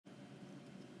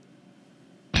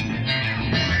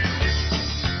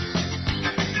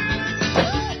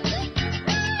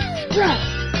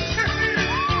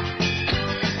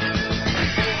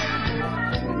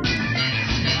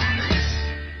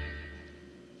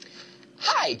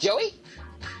Hi, Joey.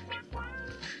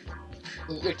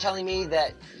 You're telling me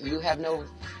that you have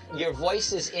your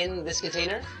voice is in this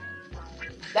container?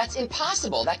 That's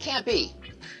impossible. That can't be.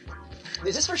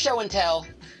 Is this for show and tell?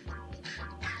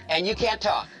 And you can't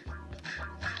talk?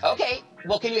 Okay,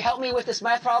 well, can you help me with this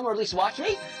math problem, or at least watch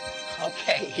me?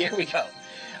 Okay, here we go.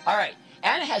 All right,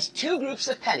 Anna has 2 groups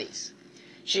of pennies.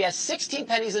 She has 16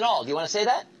 pennies in all. Do you want to say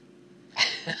that?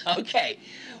 Okay.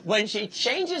 When she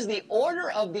changes the order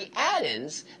of the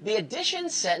add-ins, the addition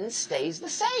sentence stays the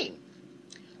same.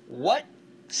 What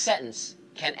sentence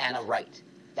can Anna write?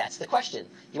 That's the question.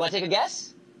 You want to take a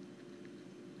guess?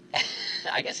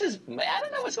 I guess I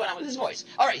don't know what's going on with his voice.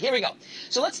 All right, here we go.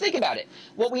 So let's think about it.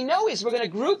 What we know is we're going to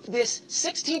group this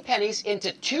 16 pennies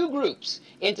into 2 groups.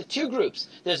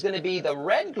 There's going to be the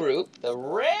red group,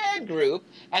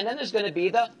 and then there's going to be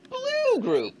the blue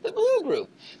group,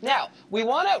 Now, we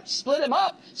want to split them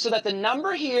up so that the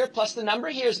number here plus the number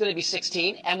here is going to be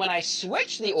 16, and when I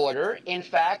switch the order, in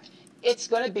fact, it's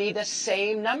going to be the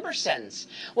same number sentence.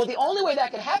 Well, the only way that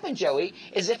can happen, Joey,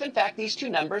 is if, in fact, these 2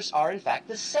 numbers are, in fact,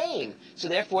 the same. So,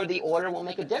 therefore, the order won't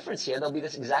make a difference here. They'll be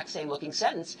this exact same looking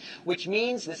sentence, which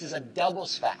means this is a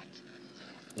doubles fact.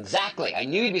 Exactly. I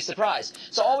knew you'd be surprised.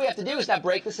 So all we have to do is now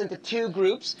break this into 2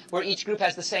 groups where each group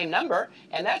has the same number,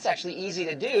 and that's actually easy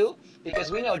to do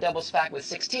because we know doubles fact with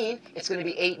 16, it's going to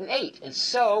be 8 and 8. And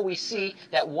so we see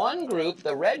that one group,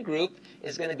 the red group,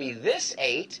 is going to be this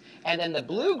 8, and then the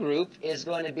blue group is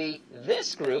going to be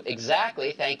this group,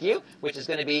 exactly, thank you, which is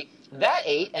going to be that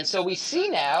 8. And so we see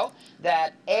now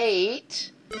that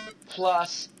 8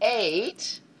 plus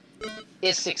 8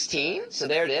 is 16, so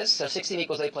there it is. So 16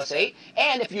 equals 8 plus 8.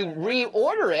 And if you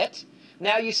reorder it,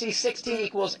 now you see 16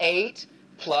 equals 8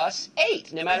 plus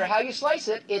 8. No matter how you slice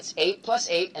it, it's 8 plus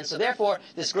 8. And so therefore,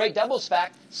 this great doubles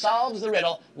fact solves the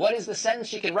riddle. What is the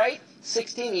sentence you can write?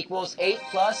 16 equals 8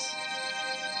 plus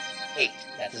 8.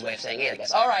 That's his way of saying 8, I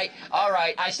guess. All right.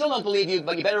 I still don't believe you,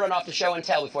 but you better run off to show and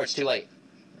tell before it's too late.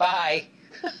 Bye.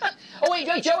 Oh, wait,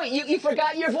 Joey, you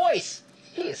forgot your voice.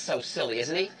 He is so silly,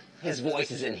 isn't he? His voice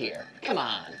is in here. Come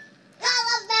on. I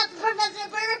love math, Professor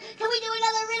Burger. Can we do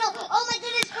another riddle? Oh my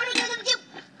goodness, what are we going to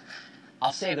do?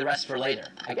 I'll save the rest for later.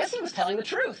 I guess he was telling the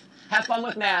truth. Have fun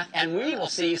with math, and we will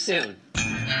see you soon.